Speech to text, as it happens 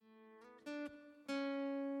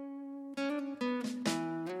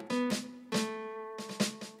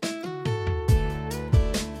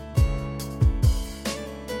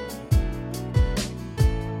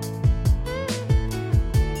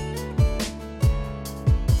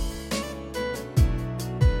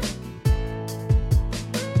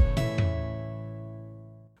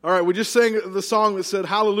All right, we just sang the song that said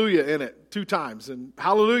hallelujah in it 2 times. And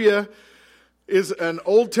hallelujah is an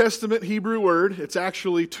Old Testament Hebrew word. It's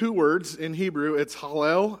actually 2 words in Hebrew. It's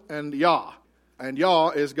Hallel and Yah. And Yah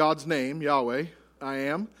is God's name, Yahweh, I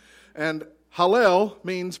am. And Hallel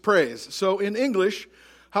means praise. So in English,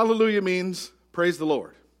 hallelujah means praise the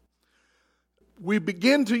Lord. We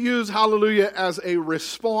begin to use hallelujah as a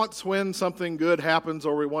response when something good happens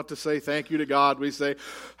or we want to say thank you to God. We say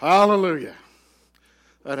hallelujah.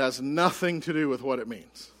 That has nothing to do with what it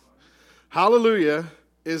means. Hallelujah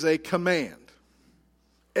is a command.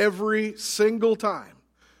 Every single time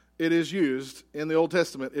it is used in the Old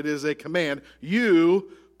Testament, it is a command.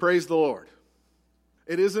 You praise the Lord.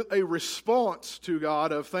 It isn't a response to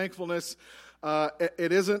God of thankfulness.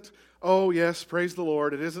 It isn't, oh yes, praise the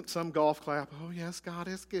Lord. It isn't some golf clap. Oh yes, God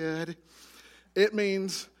is good. It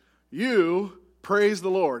means you praise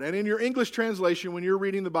the Lord. And in your English translation, when you're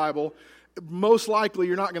reading the Bible, most likely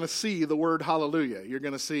you're not going to see the word hallelujah. You're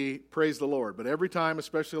going to see praise the Lord. But every time,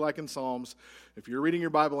 especially like in Psalms, if you're reading your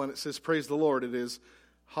Bible and it says praise the Lord, it is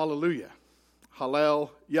hallelujah.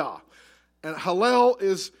 Hallel, Yah. And Hallel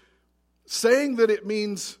is saying that it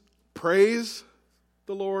means praise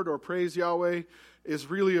the Lord or praise Yahweh is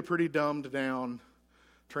really a pretty dumbed down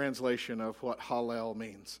translation of what Hallel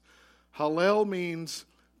means. Hallel means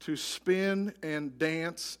to spin and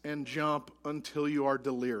dance and jump until you are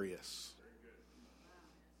delirious.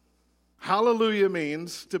 Hallelujah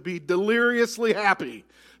means to be deliriously happy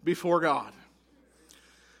before God.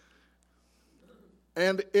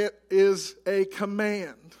 And it is a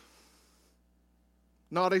command,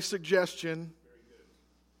 not a suggestion,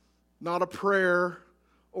 not a prayer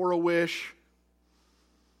or a wish.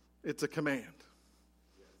 It's a command.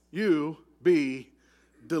 You be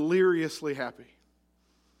deliriously happy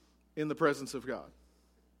in the presence of God.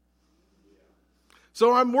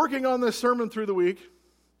 So I'm working on this sermon through the week.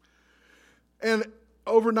 And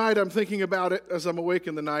overnight I'm thinking about it as I'm awake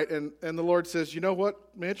in the night. And the Lord says, you know what,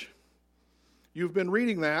 Mitch? You've been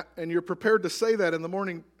reading that and you're prepared to say that in the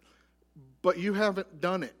morning, but you haven't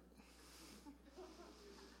done it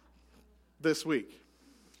this week.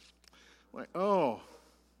 Like, you're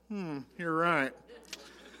right.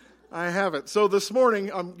 I haven't. So this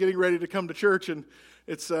morning I'm getting ready to come to church and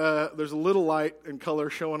it's there's a little light and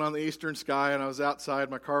color showing on the eastern sky, and I was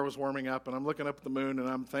outside, my car was warming up, and I'm looking up at the moon, and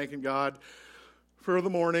I'm thanking God for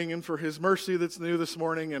the morning and for His mercy that's new this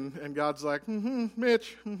morning, and God's like,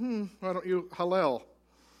 Mitch, why don't you Hallel?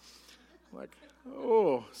 Like,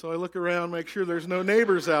 oh, so I look around, make sure there's no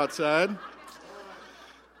neighbors outside.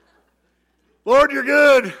 Lord, you're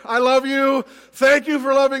good. I love you. Thank you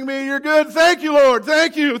for loving me. You're good. Thank you, Lord.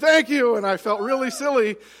 Thank you. Thank you. And I felt really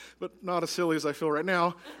silly, but not as silly as I feel right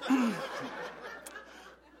now.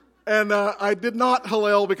 And I did not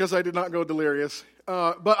Hallel because I did not go delirious.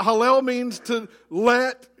 But Hallel means to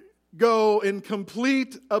let go in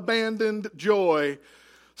complete abandoned joy,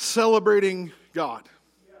 celebrating God.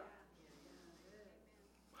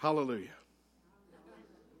 Hallelujah.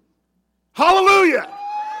 Hallelujah.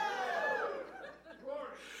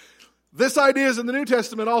 This idea is in the New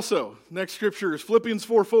Testament also. Next scripture is Philippians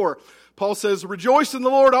 4:4. Paul says, rejoice in the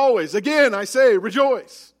Lord always. Again, I say,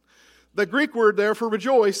 rejoice. The Greek word there for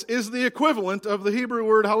rejoice is the equivalent of the Hebrew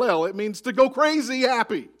word hallel. It means to go crazy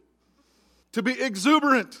happy, to be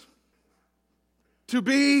exuberant, to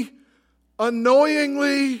be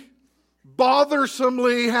annoyingly,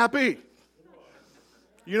 bothersomely happy.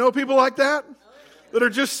 You know people like that? That are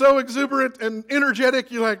just so exuberant and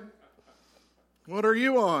energetic, you're like, what are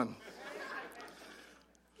you on?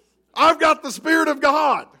 I've got the Spirit of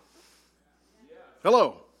God.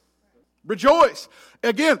 Hello. Rejoice.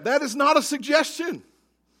 Again, that is not a suggestion.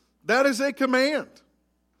 That is a command.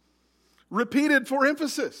 Repeated for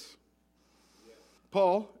emphasis.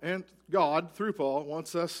 Paul and God, through Paul,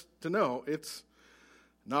 wants us to know it's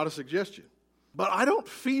not a suggestion. But I don't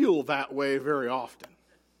feel that way very often.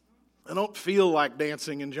 I don't feel like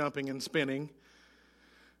dancing and jumping and spinning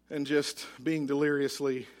and just being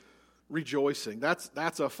deliriously rejoicing.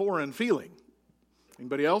 That's a foreign feeling.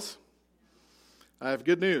 Anybody else? I have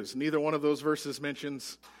good news. Neither one of those verses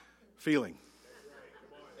mentions feeling.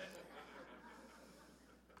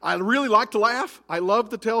 I really like to laugh. I love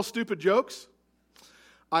to tell stupid jokes.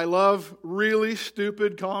 I love really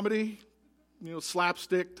stupid comedy,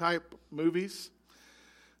 slapstick type movies.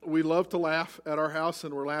 We love to laugh at our house,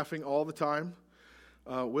 and we're laughing all the time.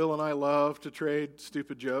 Will and I love to trade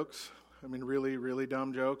stupid jokes. I mean, really, really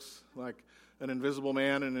dumb jokes, like an invisible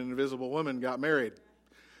man and an invisible woman got married.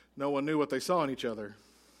 No one knew what they saw in each other.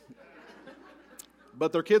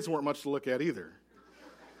 But their kids weren't much to look at either.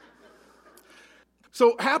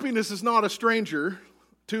 So happiness is not a stranger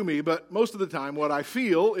to me, but most of the time what I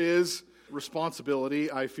feel is responsibility.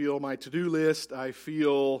 I feel my to-do list. I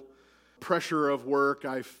feel pressure of work.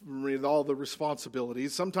 I read all the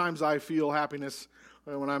responsibilities. Sometimes I feel happiness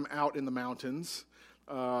when I'm out in the mountains.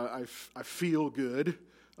 I feel good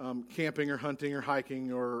camping or hunting or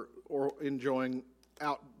hiking or enjoying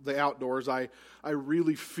the outdoors. I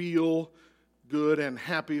really feel good and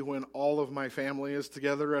happy when all of my family is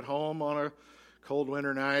together at home on a cold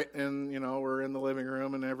winter night, and we're in the living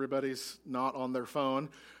room and everybody's not on their phone.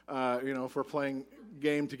 If we're playing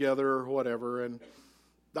game together or whatever, and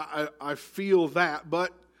I feel that.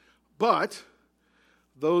 But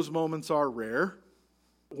those moments are rare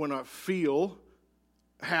when I feel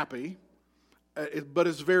happy. But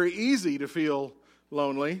it's very easy to feel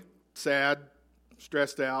lonely, sad,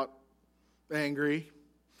 stressed out, angry,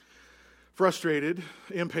 frustrated,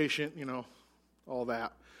 impatient, all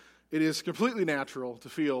that. It is completely natural to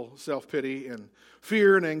feel self-pity and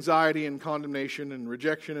fear and anxiety and condemnation and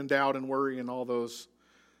rejection and doubt and worry and all those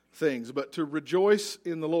things. But to rejoice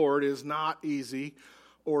in the Lord is not easy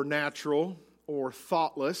or natural or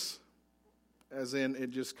thoughtless, as in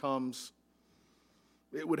it just comes.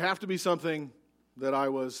 It would have to be something that I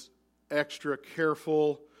was extra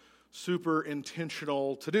careful, super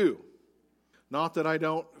intentional to do. Not that I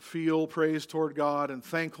don't feel praise toward God and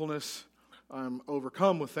thankfulness. I'm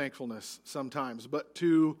overcome with thankfulness sometimes. But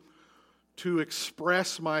to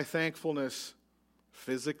express my thankfulness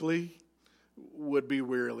physically would be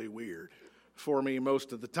really weird for me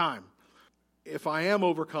most of the time. If I am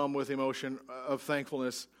overcome with emotion of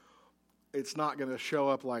thankfulness, it's not going to show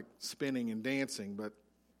up like spinning and dancing, but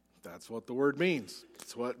that's what the word means.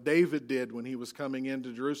 It's what David did when he was coming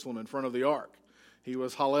into Jerusalem in front of the ark. He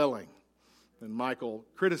was hallelling, and Michal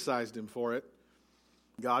criticized him for it.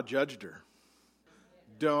 God judged her.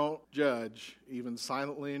 Don't judge, even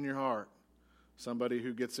silently in your heart, somebody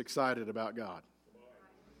who gets excited about God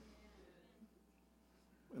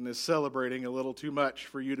and is celebrating a little too much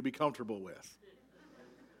for you to be comfortable with.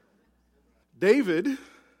 David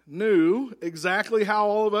knew exactly how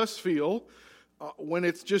all of us feel when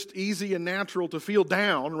it's just easy and natural to feel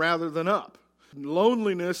down rather than up.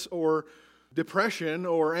 Loneliness or depression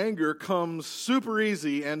or anger comes super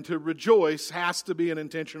easy, and to rejoice has to be an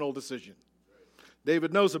intentional decision.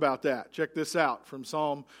 David knows about that. Check this out from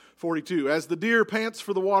Psalm 42. As the deer pants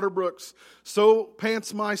for the water brooks, so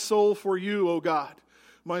pants my soul for you, O God.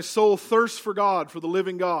 My soul thirsts for God, for the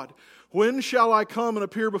living God. When shall I come and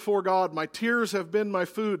appear before God? My tears have been my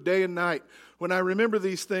food day and night. When I remember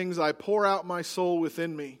these things, I pour out my soul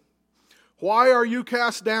within me. Why are you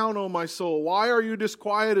cast down, O my soul? Why are you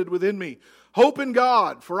disquieted within me? Hope in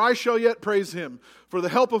God, for I shall yet praise him, for the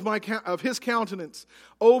help of his countenance.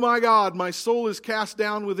 O my God, my soul is cast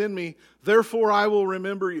down within me, therefore I will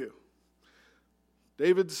remember you.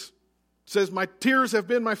 David says, my tears have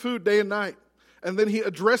been my food day and night. And then he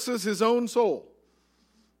addresses his own soul,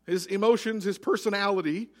 his emotions, his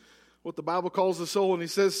personality, what the Bible calls the soul. And he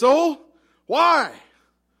says, soul, why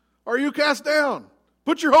are you cast down?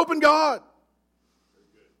 Put your hope in God.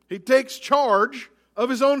 He takes charge of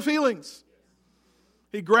his own feelings.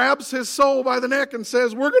 He grabs his soul by the neck and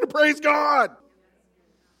says, we're going to praise God.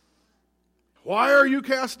 Why are you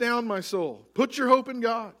cast down, my soul? Put your hope in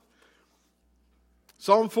God.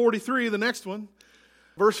 Psalm 43, the next one,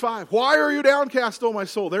 verse 5. Why are you downcast, O my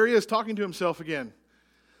soul? There he is talking to himself again.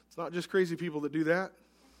 It's not just crazy people that do that.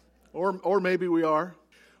 Or maybe we are.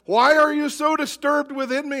 Why are you so disturbed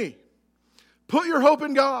within me? Put your hope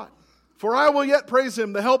in God, for I will yet praise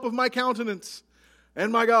him, the help of my countenance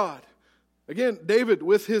and my God. Again, David,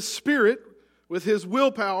 with his spirit, with his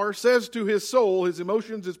willpower, says to his soul, his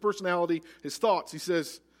emotions, his personality, his thoughts, he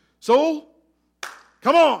says, soul,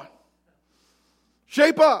 come on.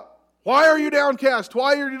 Shape up. Why are you downcast?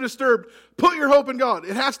 Why are you disturbed? Put your hope in God.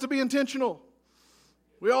 It has to be intentional.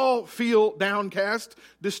 We all feel downcast,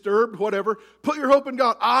 disturbed, whatever. Put your hope in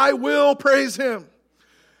God. I will praise him.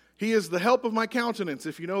 He is the help of my countenance.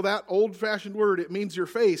 If you know that old-fashioned word, it means your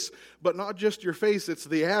face, but not just your face, it's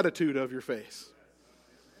the attitude of your face.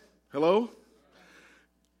 Hello?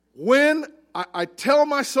 When I tell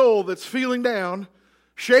my soul that's feeling down,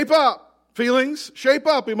 shape up, feelings, shape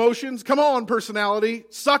up, emotions, come on, personality,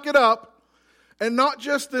 suck it up, and not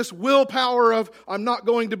just this willpower of I'm not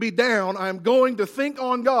going to be down, I'm going to think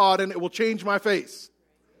on God and it will change my face.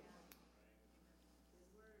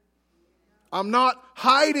 I'm not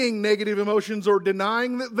hiding negative emotions or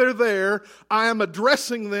denying that they're there. I am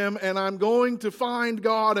addressing them, and I'm going to find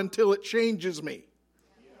God until it changes me.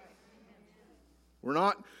 We're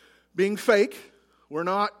not being fake. We're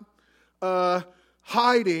not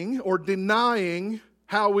hiding or denying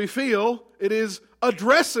how we feel. It is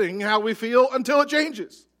addressing how we feel until it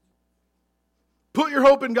changes. Put your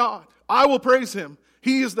hope in God. I will praise Him.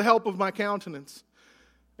 He is the help of my countenance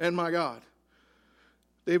and my God.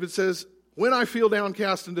 David says, when I feel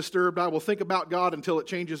downcast and disturbed, I will think about God until it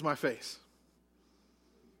changes my face.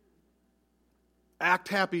 Act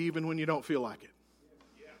happy even when you don't feel like it.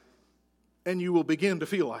 And you will begin to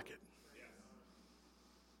feel like it.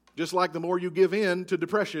 Just like the more you give in to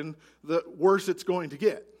depression, the worse it's going to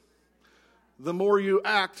get. The more you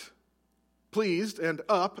act pleased and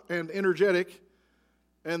up and energetic,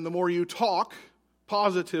 and the more you talk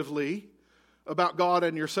positively about God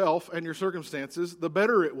and yourself and your circumstances, the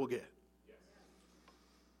better it will get.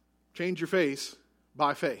 Change your face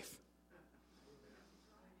by faith.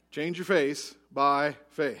 Change your face by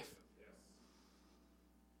faith.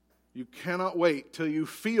 You cannot wait till you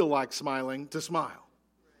feel like smiling to smile.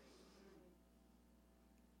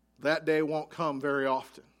 That day won't come very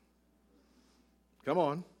often. Come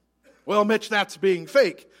on. Well, Mitch, that's being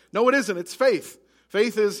fake. No, it isn't. It's faith.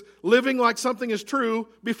 Faith is living like something is true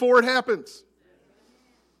before it happens.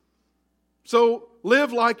 So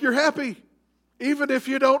live like you're happy, even if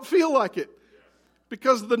you don't feel like it.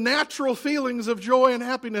 Because the natural feelings of joy and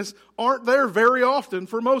happiness aren't there very often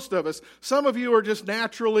for most of us. Some of you are just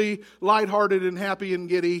naturally lighthearted and happy and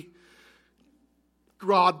giddy.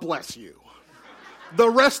 God bless you. The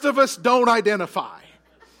rest of us don't identify.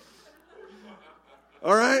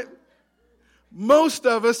 All right? Most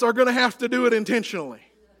of us are going to have to do it intentionally.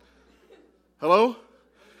 Hello?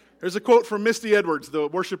 There's a quote from Misty Edwards, the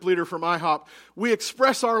worship leader from IHOP. We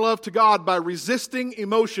express our love to God by resisting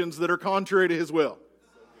emotions that are contrary to His will.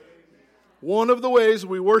 One of the ways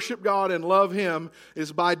we worship God and love Him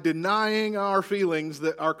is by denying our feelings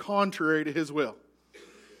that are contrary to His will.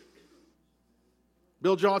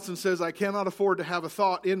 Bill Johnson says, I cannot afford to have a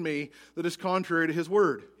thought in me that is contrary to His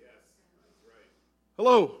word.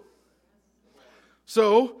 Hello?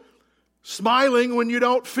 So, smiling when you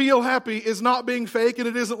don't feel happy is not being fake and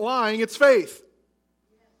it isn't lying, it's faith.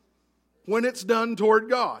 When it's done toward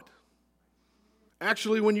God.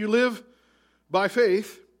 Actually, when you live by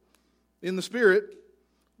faith in the Spirit,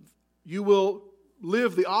 you will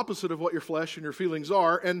live the opposite of what your flesh and your feelings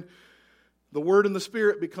are, and the Word and the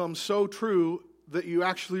Spirit become so true that you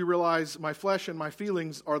actually realize my flesh and my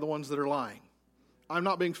feelings are the ones that are lying. I'm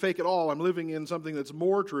not being fake at all. I'm living in something that's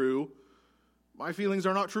more true. My feelings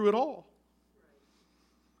are not true at all.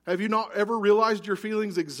 Have you not ever realized your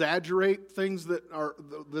feelings exaggerate things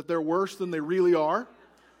that they're worse than they really are?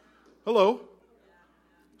 Hello?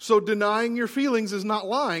 So denying your feelings is not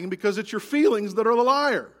lying because it's your feelings that are the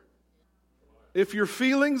liar. If your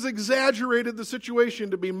feelings exaggerated the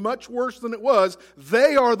situation to be much worse than it was,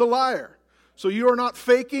 they are the liar. So you are not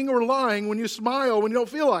faking or lying when you smile when you don't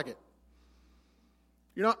feel like it.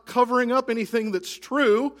 You're not covering up anything that's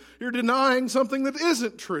true. You're denying something that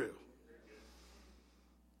isn't true.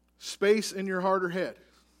 Space in your heart or head.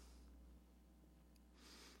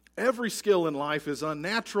 Every skill in life is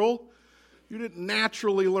unnatural. You didn't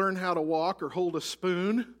naturally learn how to walk or hold a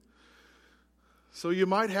spoon. So you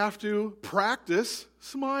might have to practice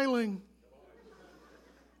smiling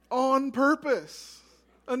on purpose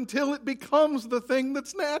until it becomes the thing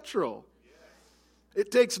that's natural.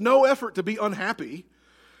 It takes no effort to be unhappy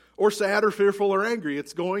or sad or fearful or angry.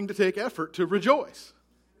 It's going to take effort to rejoice.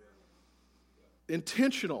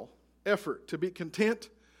 Intentional effort to be content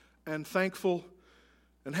and thankful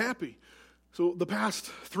and happy. So the past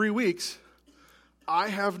 3 weeks, I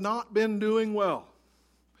have not been doing well.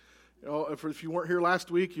 You know, if you weren't here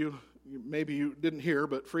last week, maybe you didn't hear,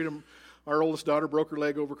 but Freedom, our oldest daughter, broke her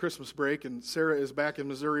leg over Christmas break, and Sarah is back in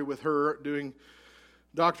Missouri with her doing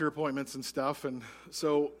doctor appointments and stuff. And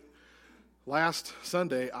so last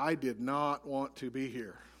Sunday, I did not want to be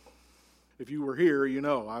here. If you were here, you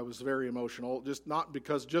know I was very emotional, just not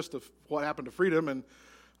because just of what happened to Freedom, and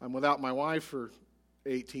I'm without my wife for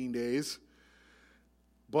 18 days,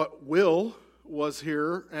 but Will was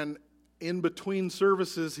here, and in between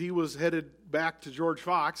services, he was headed back to George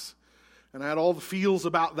Fox, and I had all the feels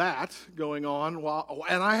about that going on,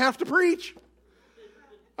 and I have to preach.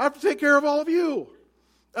 I have to take care of all of you,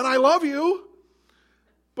 and I love you,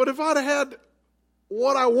 but if I'd have had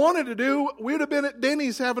what I wanted to do, we'd have been at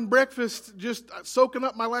Denny's having breakfast, just soaking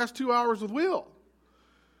up my last 2 hours with Will.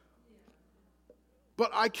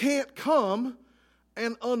 But I can't come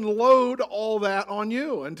and unload all that on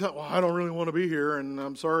you and tell, well, I don't really want to be here, and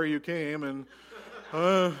I'm sorry you came, and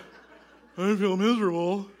I feel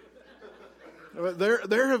miserable.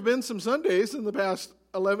 There have been some Sundays in the past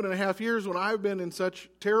 11 and a half years when I've been in such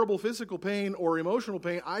terrible physical pain or emotional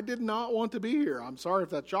pain, I did not want to be here. I'm sorry if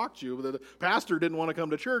that shocked you. The pastor didn't want to come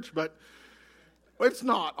to church, but It's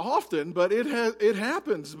not often, but it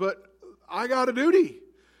happens. But I got a duty.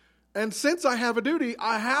 And since I have a duty,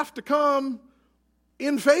 I have to come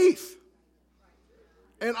in faith.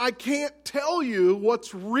 And I can't tell you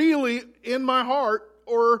what's really in my heart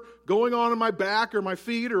or going on in my back or my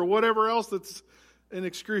feet or whatever else that's in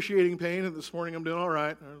excruciating pain. And this morning I'm doing all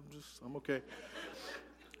right. I'm okay.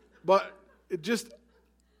 But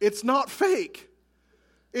it's not fake.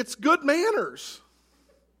 It's good manners.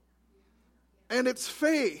 And it's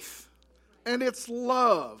faith. And it's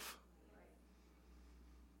love.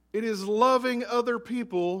 It is loving other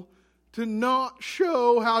people to not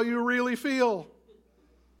show how you really feel.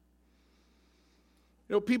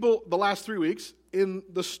 People the last 3 weeks in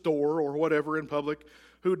the store or whatever in public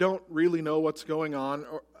who don't really know what's going on,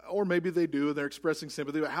 or maybe they do, and they're expressing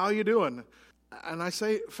sympathy. How are you doing? And I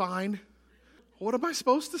say, fine. What am I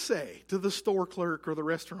supposed to say to the store clerk or the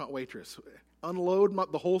restaurant waitress? Unload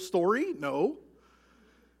the whole story? No.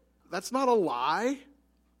 That's not a lie.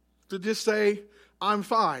 To just say, I'm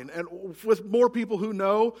fine. And with more people who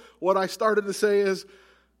know, what I started to say is,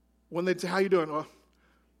 when they'd say, how you doing? Well,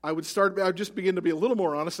 I would just begin to be a little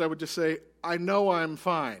more honest. I would just say, I know I'm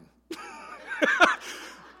fine.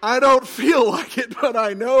 I don't feel like it, but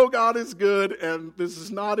I know God is good, and this is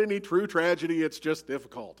not any true tragedy. It's just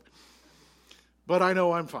difficult. But I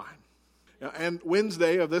know I'm fine. And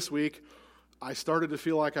Wednesday of this week, I started to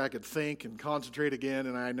feel like I could think and concentrate again,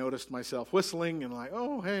 and I noticed myself whistling and like,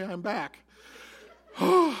 oh, hey, I'm back.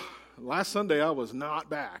 Last Sunday, I was not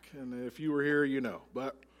back, and if you were here, you know.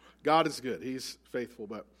 But God is good. He's faithful.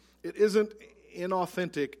 But it isn't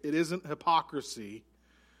inauthentic. It isn't hypocrisy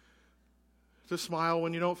to smile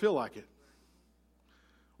when you don't feel like it.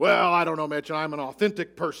 Well, I don't know, Mitch. I'm an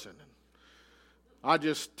authentic person. I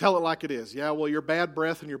just tell it like it is. Yeah, well, your bad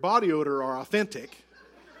breath and your body odor are authentic.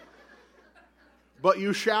 But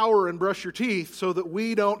you shower and brush your teeth so that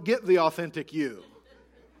we don't get the authentic you.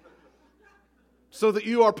 So that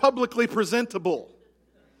you are publicly presentable.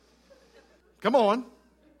 Come on.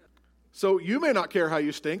 So you may not care how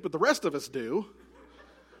you stink, but the rest of us do.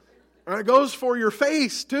 And it goes for your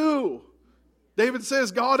face too. David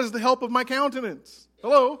says, God is the help of my countenance.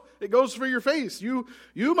 Hello? It goes for your face. You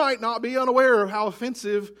might not be unaware of how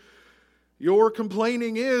offensive your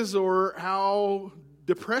complaining is or how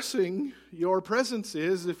depressing your presence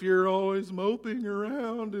is if you're always moping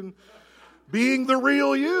around and being the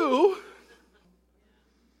real you.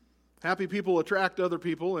 Happy people attract other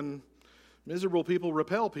people and miserable people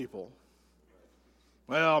repel people.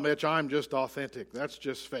 Well, Mitch, I'm just authentic. That's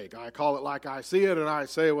just fake. I call it like I see it, and I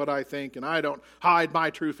say what I think, and I don't hide my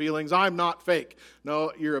true feelings. I'm not fake.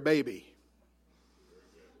 No, you're a baby.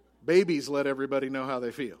 Babies let everybody know how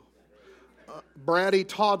they feel. Bratty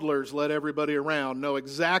toddlers let everybody around know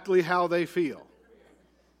exactly how they feel.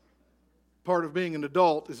 Part of being an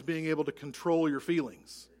adult is being able to control your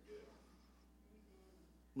feelings.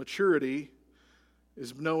 Maturity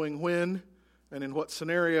is knowing when and in what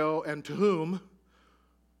scenario and to whom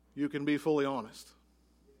you can be fully honest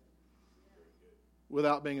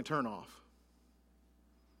without being a turnoff.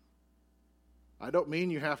 I don't mean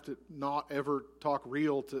you have to not ever talk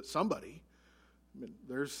real to somebody. I mean,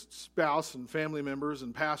 there's spouse and family members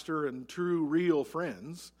and pastor and true real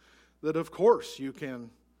friends that of course you can,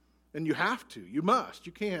 and you have to, you must.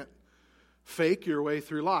 You can't fake your way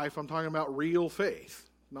through life. I'm talking about real faith,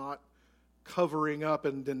 not covering up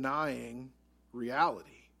and denying reality.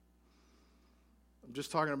 I'm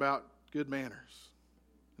just talking about good manners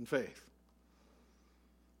and faith.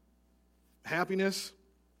 Happiness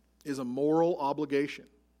is a moral obligation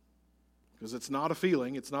because it's not a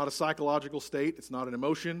feeling, it's not a psychological state, it's not an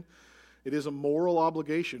emotion. It is a moral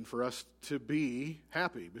obligation for us to be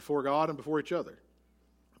happy before God and before each other,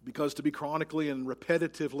 because to be chronically and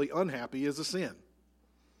repetitively unhappy is a sin.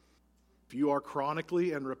 If you are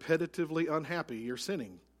chronically and repetitively unhappy, you're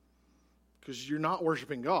sinning because you're not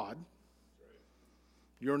worshiping God.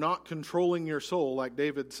 You're not controlling your soul, like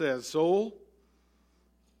David says. Soul,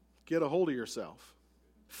 get a hold of yourself.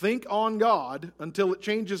 Think on God until it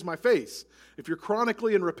changes my face. If you're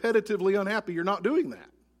chronically and repetitively unhappy, you're not doing that.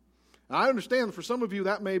 And I understand for some of you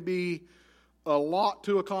that may be a lot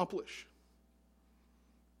to accomplish.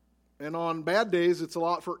 And on bad days, it's a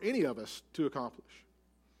lot for any of us to accomplish.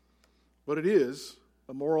 But it is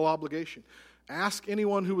a moral obligation. Ask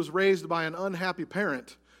anyone who was raised by an unhappy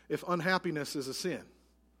parent if unhappiness is a sin.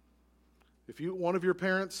 If one of your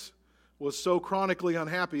parents was so chronically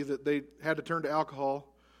unhappy that they had to turn to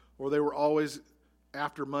alcohol, or they were always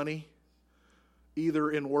after money,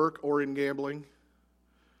 either in work or in gambling,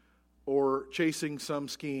 or chasing some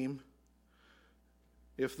scheme,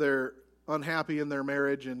 if they're unhappy in their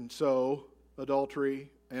marriage and so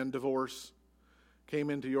adultery, and divorce came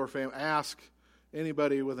into your family. Ask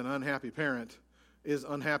anybody with an unhappy parent, is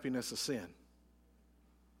unhappiness a sin?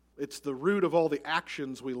 It's the root of all the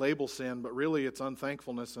actions we label sin, but really it's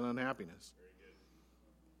unthankfulness and unhappiness.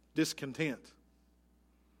 Discontent.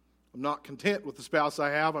 I'm not content with the spouse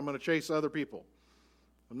I have, I'm going to chase other people.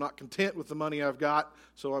 I'm not content with the money I've got,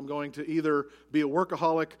 so I'm going to either be a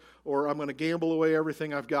workaholic or I'm going to gamble away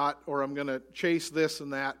everything I've got or I'm going to chase this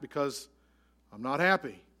and that because I'm not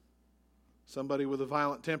happy. Somebody with a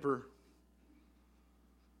violent temper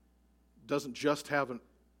doesn't just have a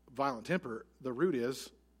violent temper. The root is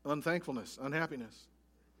unthankfulness, unhappiness.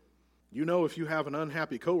 You know, if you have an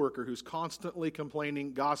unhappy coworker who's constantly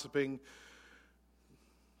complaining, gossiping,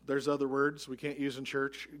 there's other words we can't use in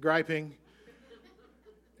church, griping,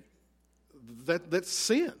 that's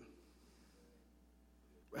sin.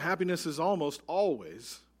 Happiness is almost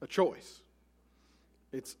always a choice.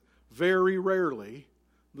 It's very rarely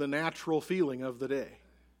the natural feeling of the day.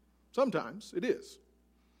 Sometimes it is.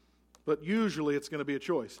 But usually it's going to be a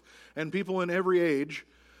choice. And people in every age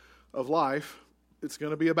of life, it's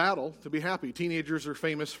going to be a battle to be happy. Teenagers are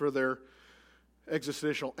famous for their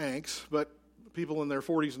existential angst, but people in their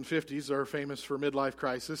 40s and 50s are famous for midlife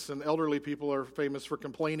crisis, and elderly people are famous for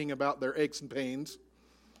complaining about their aches and pains.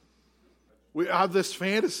 We have this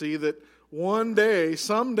fantasy that one day,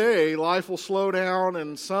 someday, life will slow down,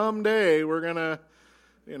 and someday we're going to,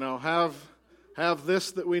 have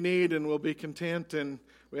this that we need, and we'll be content, and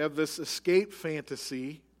we have this escape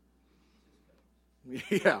fantasy.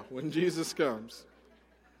 Yeah, when Jesus comes.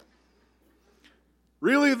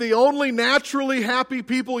 Really, the only naturally happy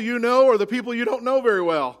people you know are the people you don't know very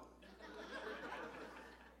well.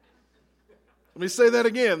 Let me say that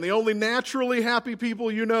again. The only naturally happy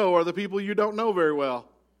people you know are the people you don't know very well.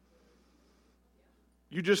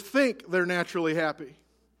 You just think they're naturally happy.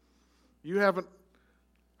 You haven't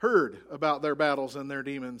heard about their battles and their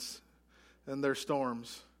demons and their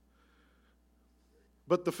storms.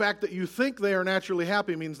 But the fact that you think they are naturally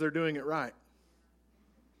happy means they're doing it right.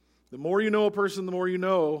 The more you know a person, the more you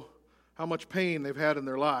know how much pain they've had in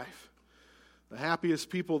their life. The happiest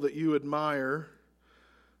people that you admire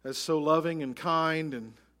as so loving and kind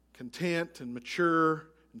and content and mature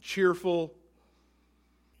and cheerful,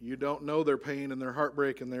 you don't know their pain and their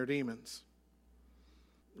heartbreak and their demons.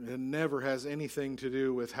 It never has anything to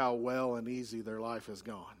do with how well and easy their life has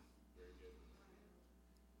gone.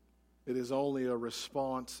 It is only a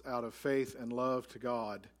response out of faith and love to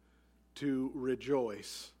God to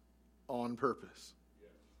rejoice on purpose.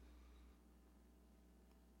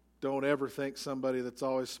 Don't ever think somebody that's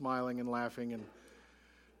always smiling and laughing and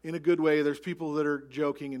in a good way. There's people that are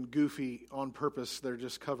joking and goofy on purpose. They're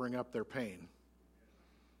just covering up their pain.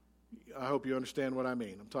 I hope you understand what I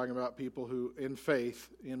mean. I'm talking about people who, in faith,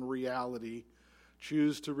 in reality,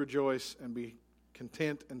 choose to rejoice and be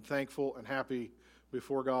content and thankful and happy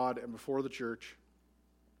before God and before the church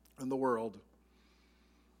and the world.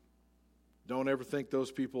 Don't ever think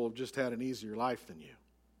those people have just had an easier life than you,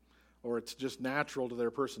 or it's just natural to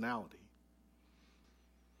their personality.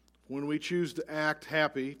 When we choose to act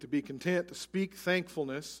happy, to be content, to speak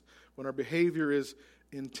thankfulness, when our behavior is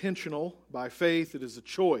intentional by faith, it is a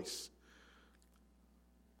choice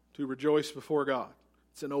to rejoice before God.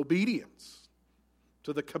 It's an obedience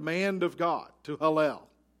to the command of God, to Hallel,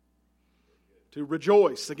 to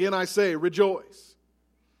rejoice. Again, I say rejoice.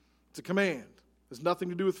 It's a command. It has nothing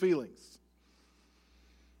to do with feelings.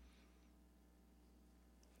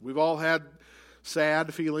 We've all had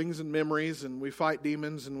sad feelings and memories, and we fight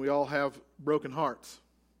demons, and we all have broken hearts.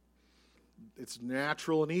 It's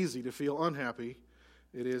natural and easy to feel unhappy.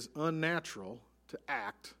 It is unnatural to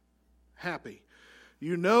act happy.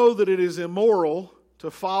 You know that it is immoral to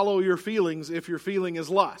follow your feelings if your feeling is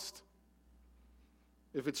lust,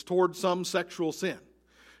 if it's toward some sexual sin.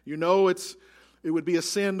 You know it would be a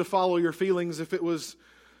sin to follow your feelings if it was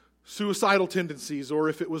suicidal tendencies, or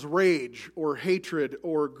if it was rage or hatred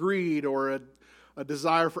or greed or a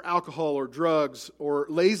desire for alcohol or drugs or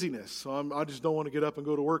laziness. So I just don't want to get up and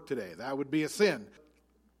go to work today. That would be a sin.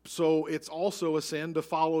 So it's also a sin to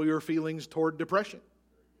follow your feelings toward depression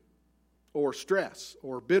or stress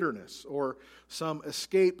or bitterness or some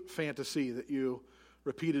escape fantasy that you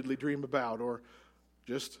repeatedly dream about, or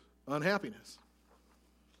just unhappiness.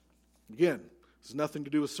 Again, this has nothing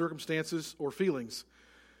to do with circumstances or feelings,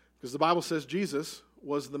 because the Bible says Jesus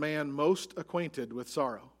was the man most acquainted with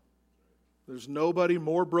sorrow. There's nobody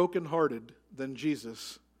more brokenhearted than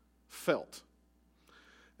Jesus felt.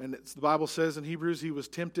 And the Bible says in Hebrews, he was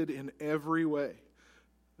tempted in every way.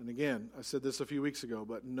 And again, I said this a few weeks ago,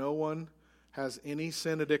 but no one has any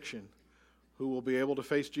sin addiction who will be able to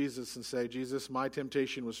face Jesus and say, Jesus, my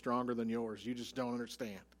temptation was stronger than yours. You just don't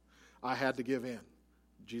understand. I had to give in.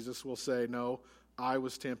 Jesus will say, no, I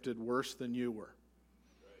was tempted worse than you were.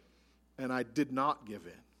 And I did not give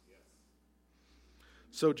in.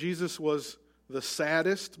 So Jesus was the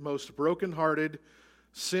saddest, most brokenhearted,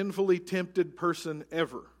 sinfully tempted person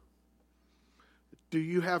ever. Do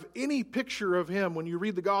you have any picture of him when you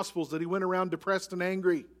read the Gospels that he went around depressed and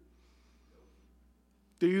angry?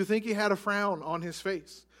 Do you think he had a frown on his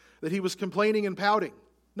face? That he was complaining and pouting?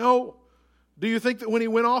 No. Do you think that when he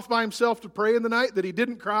went off by himself to pray in the night that he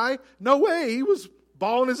didn't cry? No way. He was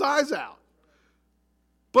bawling his eyes out.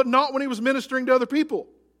 But not when he was ministering to other people.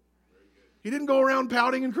 He didn't go around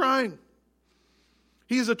pouting and crying.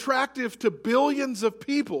 He's attractive to billions of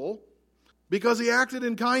people because he acted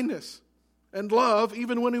in kindness and love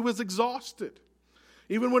even when he was exhausted.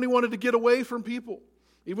 Even when he wanted to get away from people.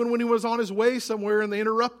 Even when he was on his way somewhere and they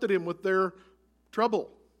interrupted him with their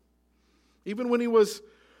trouble. Even when he was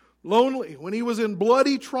lonely, when he was in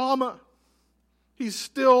bloody trauma, he's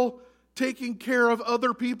still taking care of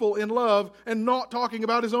other people in love and not talking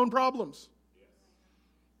about his own problems.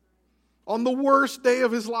 On the worst day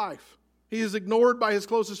of his life, he is ignored by his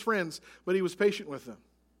closest friends, but he was patient with them.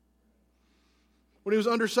 When he was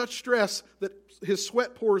under such stress that his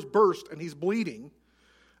sweat pores burst and he's bleeding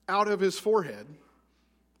out of his forehead,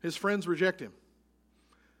 his friends reject him.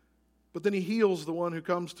 But then he heals the one who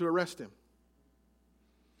comes to arrest him.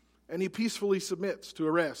 And he peacefully submits to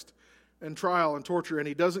arrest and trial and torture. And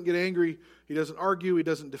he doesn't get angry. He doesn't argue. He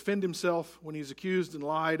doesn't defend himself when he's accused and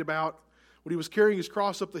lied about. When he was carrying his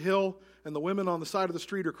cross up the hill and the women on the side of the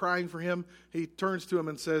street are crying for him, he turns to them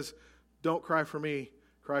and says, "Don't cry for me,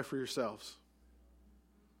 cry for yourselves."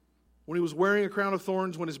 When he was wearing a crown of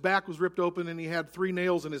thorns, when his back was ripped open and he had 3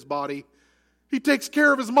 nails in his body, he takes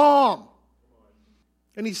care of his mom.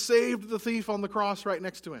 And he saved the thief on the cross right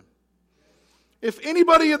next to him. If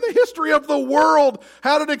anybody in the history of the world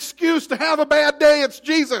had an excuse to have a bad day, it's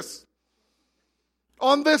Jesus.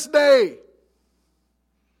 On this day.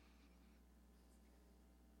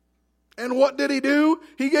 And what did he do?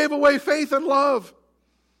 He gave away faith and love.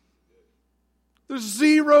 There's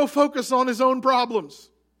zero focus on his own problems.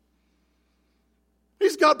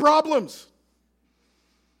 He's got problems.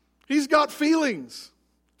 He's got feelings,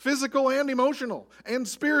 physical and emotional and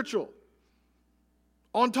spiritual.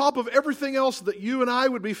 On top of everything else that you and I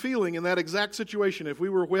would be feeling in that exact situation if we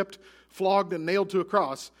were whipped, flogged, and nailed to a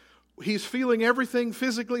cross, he's feeling everything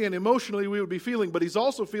physically and emotionally we would be feeling, but he's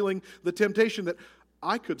also feeling the temptation that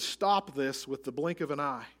I could stop this with the blink of an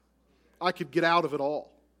eye. I could get out of it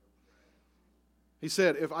all. He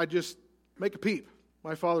said, if I just make a peep,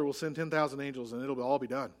 my Father will send 10,000 angels and it'll all be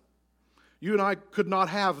done. You and I could not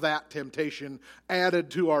have that temptation added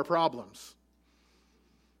to our problems.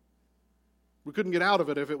 We couldn't get out of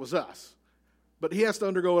it if it was us. But he has to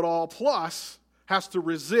undergo it all, plus has to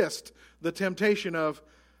resist the temptation of,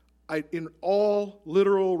 in all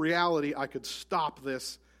literal reality, I could stop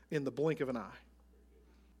this in the blink of an eye.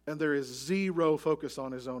 And there is zero focus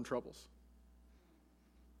on his own troubles.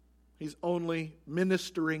 He's only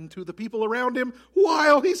ministering to the people around him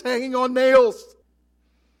while he's hanging on nails.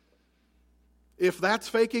 If that's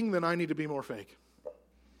faking, then I need to be more fake.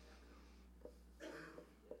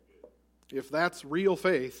 If that's real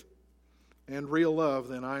faith and real love,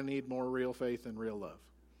 then I need more real faith and real love.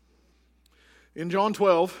 In John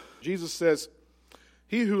 12, Jesus says,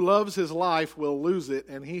 "He who loves his life will lose it,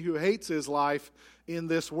 and he who hates his life in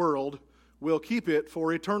this world will keep it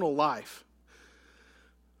for eternal life."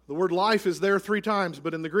 The word life is there 3 times,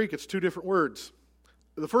 but in the Greek it's 2 different words.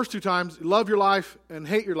 The first 2 times, love your life and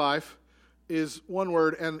hate your life, is one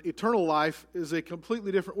word, and eternal life is a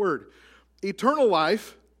completely different word. Eternal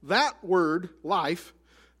life, that word, life,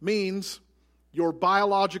 means your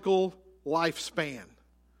biological lifespan.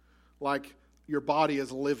 Like your body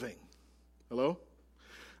is living. Hello?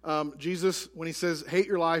 Jesus, when he says, hate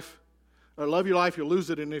your life, or love your life, you'll lose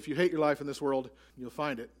it, and if you hate your life in this world, you'll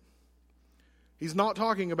find it. He's not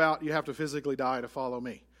talking about you have to physically die to follow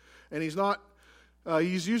me. And he's not,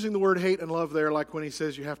 he's using the word hate and love there, like when he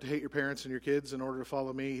says you have to hate your parents and your kids in order to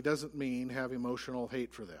follow me. He doesn't mean have emotional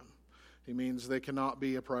hate for them. He means they cannot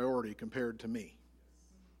be a priority compared to me.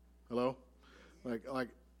 Hello? Like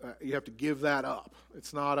you have to give that up.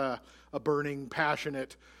 It's not a burning,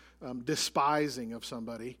 passionate despising of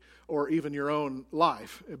somebody or even your own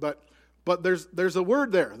life. But there's a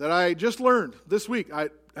word there that I just learned this week. I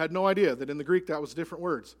had no idea that in the Greek that was different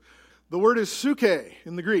words. The word is suke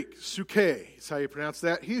in the Greek. Suke is how you pronounce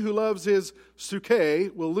that. He who loves his suke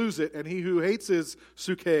will lose it, and he who hates his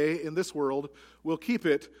suke in this world will keep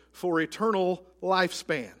it for eternal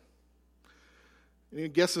lifespan. Any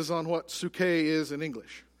guesses on what suke is in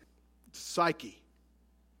English? It's psyche.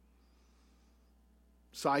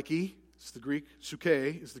 Psyche is the Greek, suke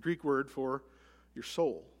is the Greek word for your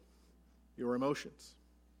soul, your emotions,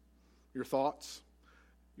 your thoughts,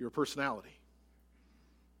 your personality.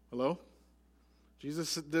 Hello?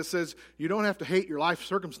 Jesus says, you don't have to hate your life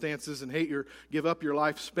circumstances and give up your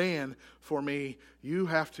lifespan for me. You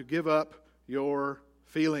have to give up your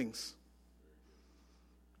feelings.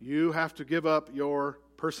 You have to give up your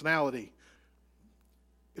personality.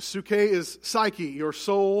 Suke is psyche, your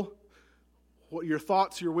soul, your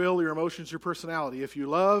thoughts, your will, your emotions, your personality. If you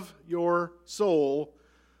love your soul,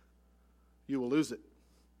 you will lose it.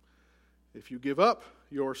 If you give up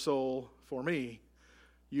your soul for me,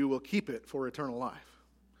 you will keep it for eternal life.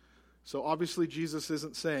 So obviously Jesus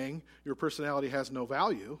isn't saying your personality has no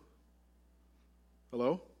value.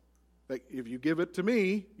 Hello? Like if you give it to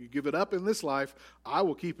me, you give it up in this life, I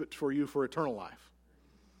will keep it for you for eternal life.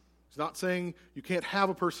 He's not saying you can't have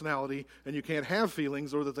a personality and you can't have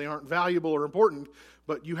feelings or that they aren't valuable or important,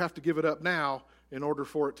 but you have to give it up now in order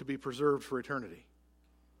for it to be preserved for eternity.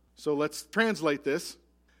 So let's translate this.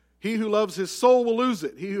 He who loves his soul will lose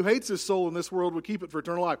it. He who hates his soul in this world will keep it for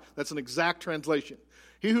eternal life. That's an exact translation.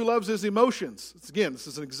 He who loves his emotions, again, this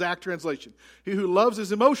is an exact translation. He who loves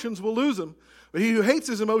his emotions will lose them, but he who hates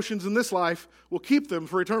his emotions in this life will keep them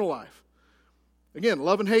for eternal life. Again,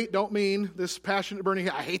 love and hate don't mean this passionate burning,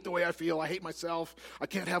 I hate the way I feel, I hate myself, I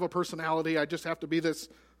can't have a personality, I just have to be this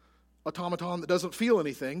automaton that doesn't feel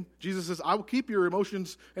anything. Jesus says, I will keep your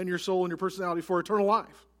emotions and your soul and your personality for eternal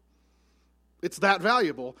life. It's that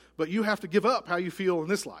valuable, but you have to give up how you feel in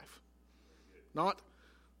this life. Not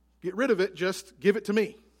get rid of it, just give it to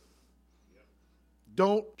me.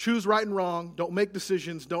 Don't choose right and wrong. Don't make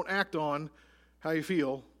decisions. Don't act on how you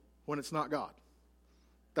feel when it's not God.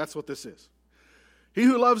 That's what this is. He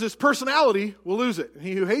who loves his personality will lose it. And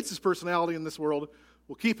he who hates his personality in this world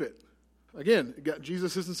will keep it. Again,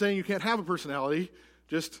 Jesus isn't saying you can't have a personality.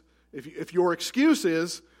 Just if your excuse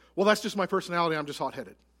is, well, that's just my personality, I'm just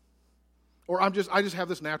hot-headed. Or I just have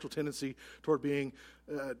this natural tendency toward being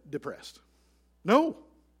depressed. No.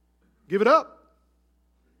 Give it up.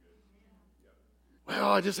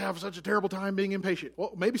 Well, I just have such a terrible time being impatient.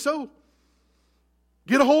 Well, maybe so.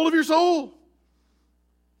 Get a hold of your soul.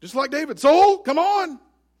 Just like David. Soul, come on.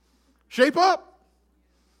 Shape up.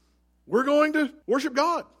 We're going to worship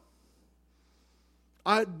God.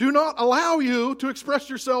 I do not allow you to express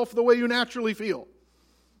yourself the way you naturally feel.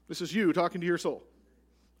 This is you talking to your soul.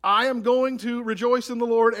 I am going to rejoice in the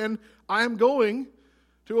Lord, and I am going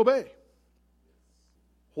to obey.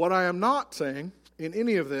 What I am not saying in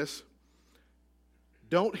any of this,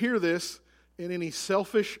 don't hear this in any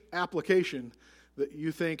selfish application that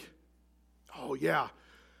you think, oh yeah,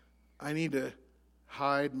 I need to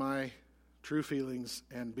hide my true feelings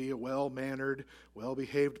and be a well-mannered,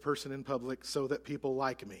 well-behaved person in public so that people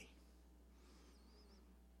like me.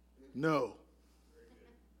 No.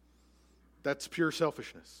 That's pure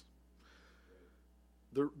selfishness.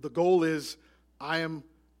 The goal is I am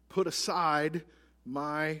put aside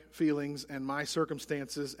my feelings and my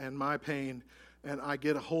circumstances and my pain, and I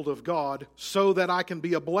get a hold of God so that I can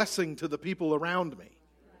be a blessing to the people around me.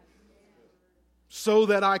 So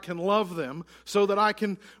that I can love them, so that I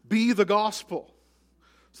can be the gospel,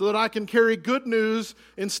 so that I can carry good news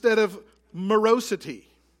instead of morosity.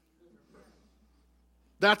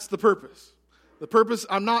 That's the purpose. The purpose,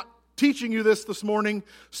 I'm not teaching you this morning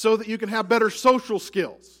so that you can have better social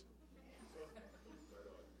skills.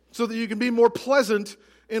 So that you can be more pleasant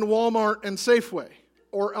in Walmart and Safeway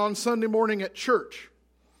or on Sunday morning at church.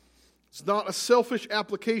 It's not a selfish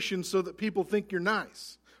application so that people think you're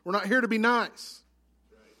nice. We're not here to be nice.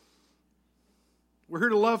 We're here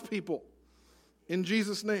to love people in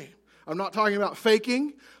Jesus' name. I'm not talking about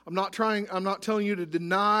faking. I'm not telling you to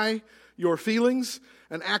deny your feelings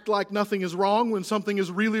and act like nothing is wrong when something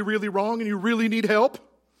is really, really wrong and you really need help.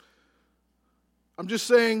 I'm just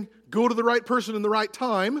saying, go to the right person in the right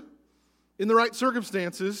time, in the right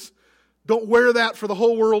circumstances. Don't wear that for the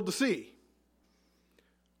whole world to see.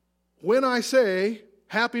 When I say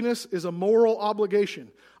happiness is a moral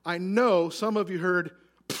obligation, I know some of you heard,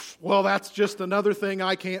 well, that's just another thing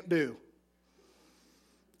I can't do.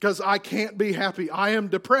 Because I can't be happy. I am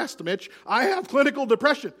depressed, Mitch. I have clinical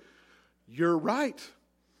depression. You're right.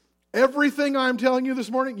 Everything I'm telling you this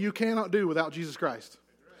morning, you cannot do without Jesus Christ.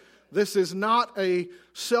 This is not a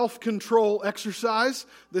self-control exercise.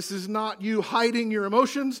 This is not you hiding your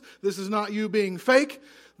emotions. This is not you being fake.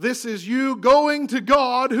 This is you going to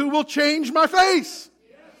God who will change my face.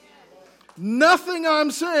 Nothing I'm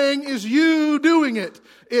saying is you doing it.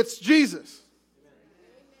 It's Jesus.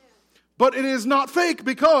 But it is not fake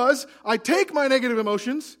because I take my negative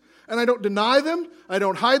emotions and I don't deny them. I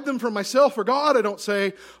don't hide them from myself or God. I don't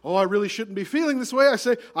say, oh, I really shouldn't be feeling this way. I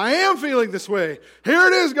say, I am feeling this way. Here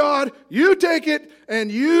it is, God. You take it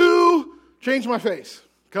and you change my face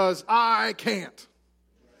because I can't.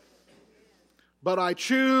 But I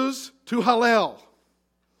choose to hallel.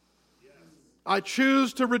 I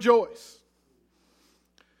choose to rejoice.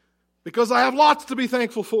 Because I have lots to be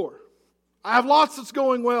thankful for. I have lots that's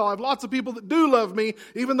going well. I have lots of people that do love me,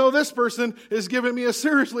 even though this person is giving me a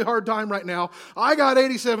seriously hard time right now. I got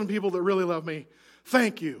 87 people that really love me.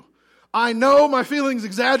 Thank you. I know my feelings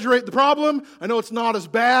exaggerate the problem. I know it's not as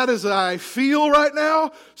bad as I feel right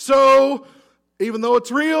now. So, even though it's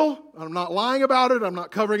real, I'm not lying about it. I'm not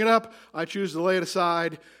covering it up. I choose to lay it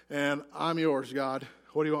aside, and I'm yours, God.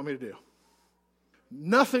 What do you want me to do?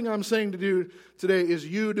 Nothing I'm saying to do today is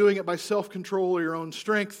you doing it by self-control or your own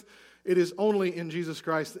strength. It is only in Jesus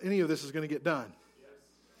Christ that any of this is going to get done.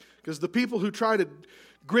 Because the people who try to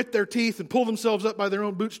grit their teeth and pull themselves up by their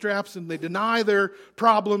own bootstraps and they deny their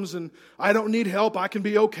problems and I don't need help, I can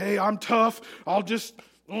be okay, I'm tough, I'll just,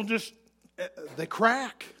 they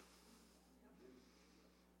crack.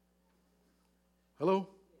 Hello?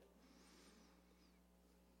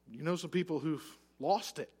 You know some people who've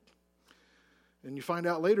lost it. And you find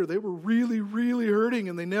out later they were really, really hurting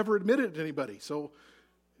and they never admitted it to anybody. So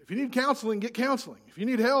if you need counseling, get counseling. If you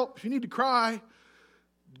need help, if you need to cry,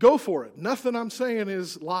 go for it. Nothing I'm saying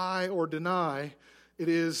is lie or deny. It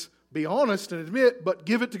is be honest and admit, but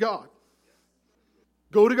give it to God.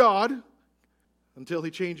 Go to God until He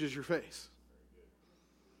changes your face.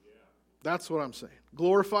 That's what I'm saying.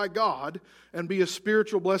 Glorify God and be a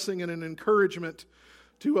spiritual blessing and an encouragement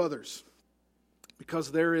to others.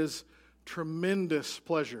 Because there is tremendous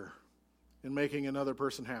pleasure in making another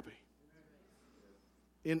person happy.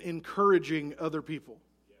 In encouraging other people.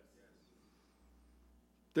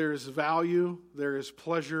 There is value, there is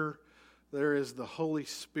pleasure, there is the Holy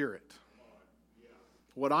Spirit.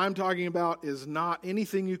 What I'm talking about is not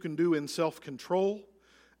anything you can do in self-control.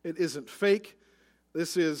 It isn't fake.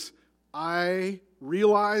 This is, I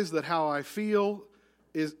realize that how I feel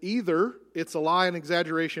is either it's a lie and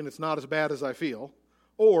exaggeration, it's not as bad as I feel,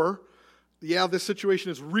 or, yeah, this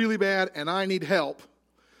situation is really bad and I need help.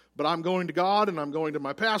 But I'm going to God and I'm going to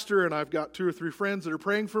my pastor and I've got 2 or 3 friends that are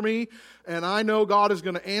praying for me. And I know God is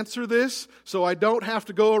going to answer this so I don't have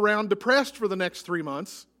to go around depressed for the next 3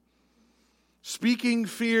 months. Speaking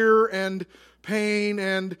fear and pain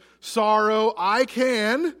and sorrow. I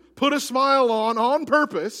can put a smile on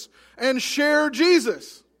purpose and share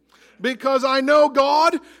Jesus. Because I know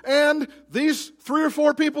God and these 3 or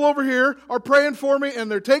 4 people over here are praying for me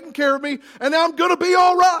and they're taking care of me and I'm going to be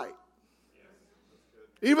all right.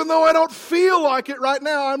 Even though I don't feel like it right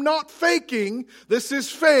now, I'm not faking. This is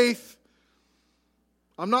faith.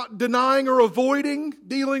 I'm not denying or avoiding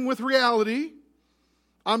dealing with reality.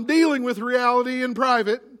 I'm dealing with reality in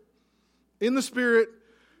private, in the Spirit.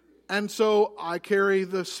 And so I carry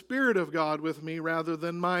the Spirit of God with me rather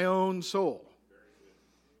than my own soul.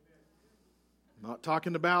 I'm not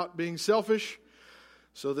talking about being selfish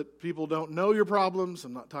so that people don't know your problems.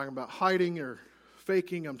 I'm not talking about hiding or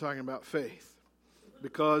faking. I'm talking about faith.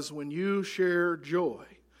 Because when you share joy,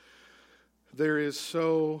 there is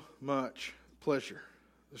so much pleasure.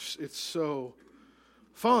 It's so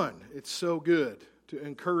fun. It's so good to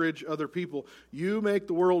encourage other people. You make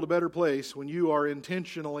the world a better place when you are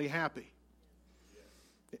intentionally happy.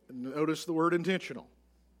 Notice the word intentional.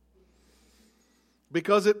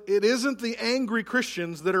 Because it isn't the angry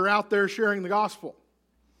Christians that are out there sharing the gospel.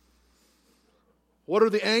 What are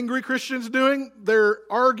the angry Christians doing? They're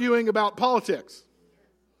arguing about politics.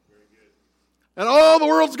 And the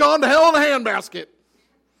world's gone to hell in a handbasket.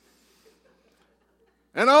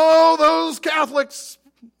 And all those Catholics,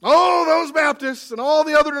 all those Baptists, and all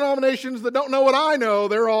the other denominations that don't know what I know,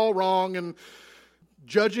 they're all wrong and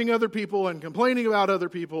judging other people and complaining about other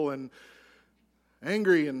people and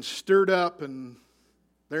angry and stirred up and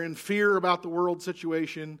they're in fear about the world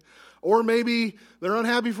situation. Or maybe they're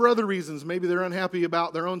unhappy for other reasons. Maybe they're unhappy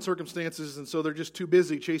about their own circumstances and so they're just too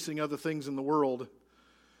busy chasing other things in the world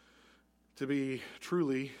to be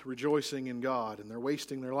truly rejoicing in God. And they're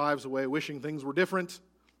wasting their lives away, wishing things were different,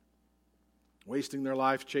 wasting their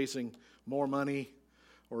life chasing more money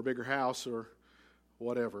or a bigger house or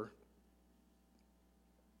whatever.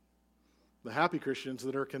 The happy Christians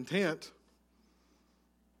that are content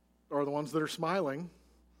are the ones that are smiling.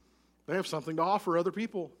 They have something to offer other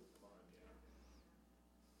people.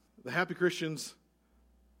 The happy Christians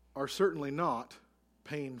are certainly not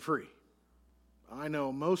pain-free. I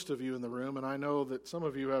know most of you in the room, and I know that some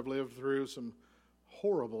of you have lived through some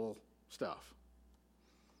horrible stuff.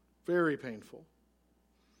 Very painful.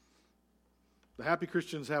 The happy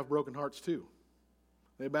Christians have broken hearts too.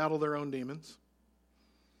 They battle their own demons,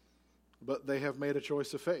 but they have made a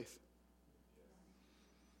choice of faith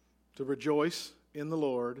to rejoice in the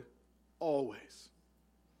Lord always.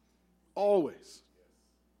 Always.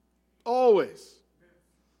 Always.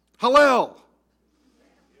 Hallel.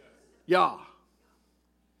 Yah.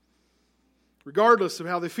 Regardless of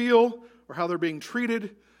how they feel or how they're being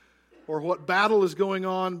treated or what battle is going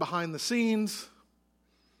on behind the scenes,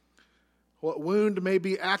 what wound may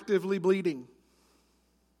be actively bleeding.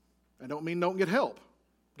 I don't mean don't get help.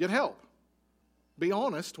 Get help. Be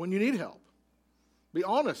honest when you need help. Be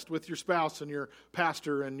honest with your spouse and your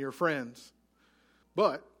pastor and your friends.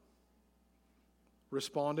 But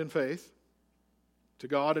respond in faith to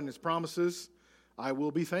God and His promises. I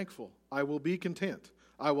will be thankful. I will be content.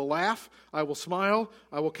 I will laugh. I will smile.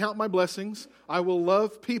 I will count my blessings. I will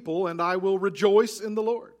love people, and I will rejoice in the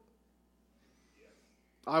Lord.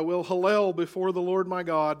 I will hallel before the Lord my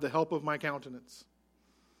God, the help of my countenance.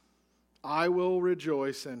 I will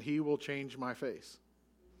rejoice, and He will change my face.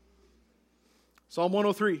 Psalm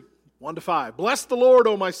 103, 1-5. Bless the Lord,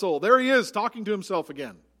 O my soul. There he is, talking to himself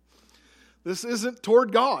again. This isn't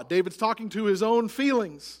toward God. David's talking to his own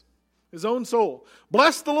feelings, his own soul.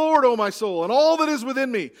 Bless the Lord, O my soul, and all that is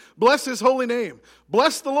within me. Bless His holy name.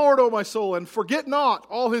 Bless the Lord, O my soul, and forget not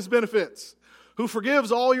all His benefits, who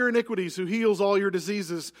forgives all your iniquities, who heals all your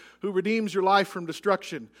diseases, who redeems your life from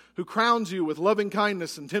destruction, who crowns you with loving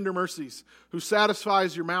kindness and tender mercies, who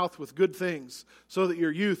satisfies your mouth with good things, so that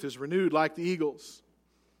your youth is renewed like the eagles.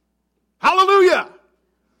 Hallelujah!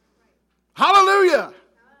 Hallelujah!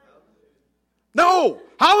 No!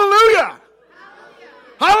 Hallelujah!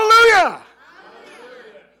 Hallelujah!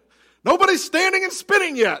 Nobody's standing and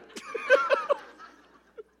spinning yet.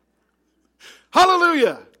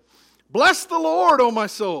 Hallelujah! Bless the Lord, O my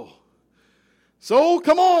soul. Soul,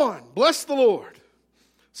 come on. Bless the Lord.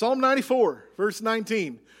 Psalm 94, verse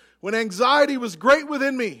 19. When anxiety was great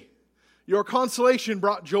within me, your consolation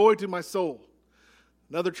brought joy to my soul.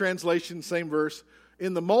 Another translation, same verse.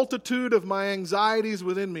 In the multitude of my anxieties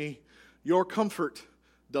within me, your comfort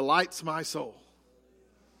delights my soul.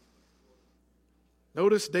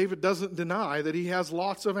 Notice David doesn't deny that he has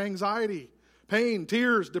lots of anxiety, pain,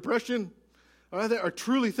 tears, depression. I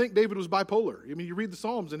truly think David was bipolar. I mean, you read the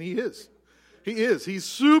Psalms and he is. He is. He's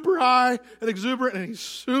super high and exuberant and he's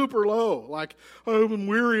super low. Like, I'm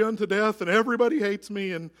weary unto death and everybody hates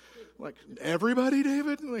me. And like, everybody,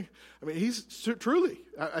 David? Like, I mean, he's truly,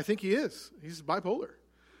 I think he is. He's bipolar.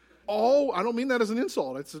 I don't mean that as an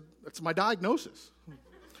insult. It's my diagnosis.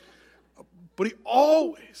 But he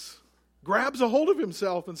always grabs a hold of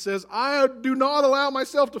himself and says, I do not allow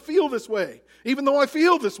myself to feel this way, even though I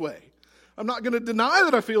feel this way. I'm not going to deny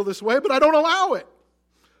that I feel this way, but I don't allow it.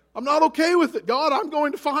 I'm not okay with it. God, I'm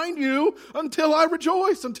going to find you until I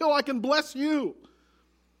rejoice, until I can bless you.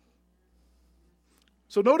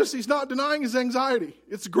 So notice he's not denying his anxiety.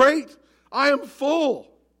 It's great. I am full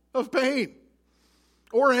of pain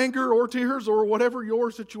or anger or tears or whatever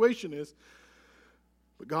your situation is.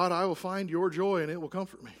 But God, I will find your joy and it will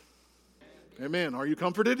comfort me. Amen. Are you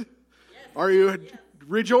comforted? Yes. Are you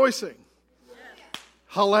rejoicing? Yes.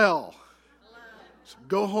 Hallel. So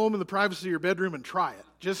go home in the privacy of your bedroom and try it.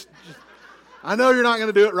 Just I know you're not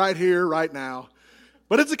going to do it right here, right now.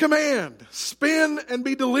 But it's a command. Spin and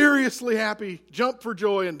be deliriously happy. Jump for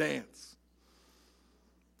joy and dance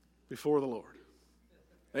before the Lord.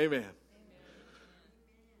 Amen.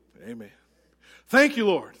 Amen. Thank you,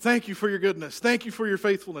 Lord. Thank you for your goodness. Thank you for your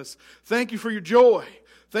faithfulness. Thank you for your joy.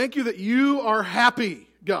 Thank you that you are happy,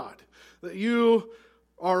 God. That you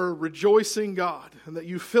are rejoicing, God. And that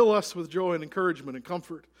you fill us with joy and encouragement and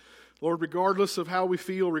comfort. Lord, regardless of how we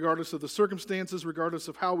feel, regardless of the circumstances, regardless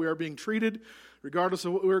of how we are being treated, regardless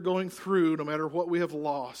of what we are going through, no matter what we have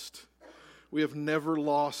lost, we have never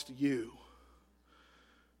lost you.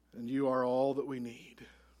 And you are all that we need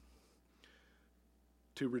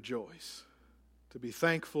to rejoice, to be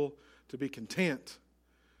thankful, to be content.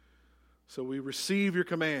 So we receive your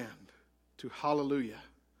command to hallelujah.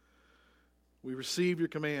 We receive your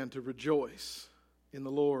command to rejoice in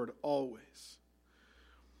the Lord always.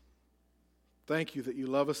 Thank you that you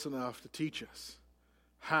love us enough to teach us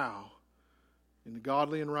how, in the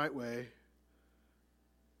godly and right way,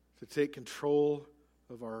 to take control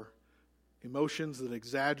of our emotions that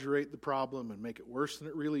exaggerate the problem and make it worse than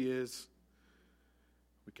it really is.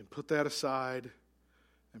 We can put that aside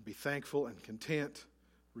and be thankful and content,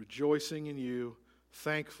 rejoicing in you,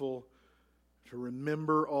 thankful to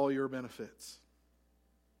remember all your benefits.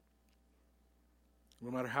 No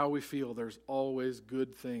matter how we feel, there's always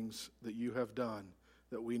good things that you have done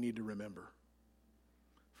that we need to remember.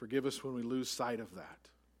 Forgive us when we lose sight of that.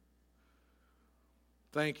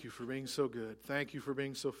 Thank you for being so good. Thank you for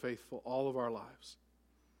being so faithful all of our lives.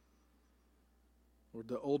 Lord,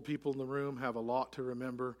 the old people in the room have a lot to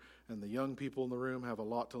remember, and the young people in the room have a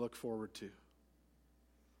lot to look forward to.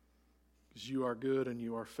 Because you are good and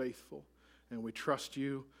you are faithful, and we trust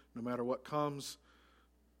you no matter what comes,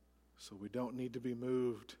 so we don't need to be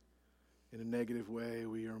moved in a negative way.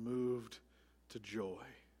 We are moved to joy.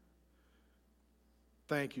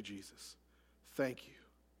 Thank you, Jesus. Thank you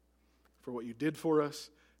for what you did for us,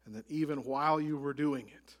 and that even while you were doing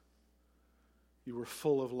it, you were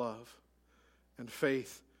full of love and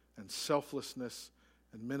faith and selflessness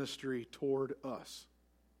and ministry toward us.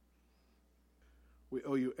 We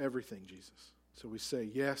owe you everything, Jesus. So we say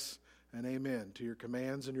yes and amen to your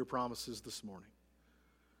commands and your promises this morning.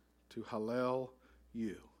 To Hallel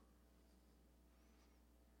you.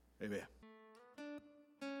 Amen.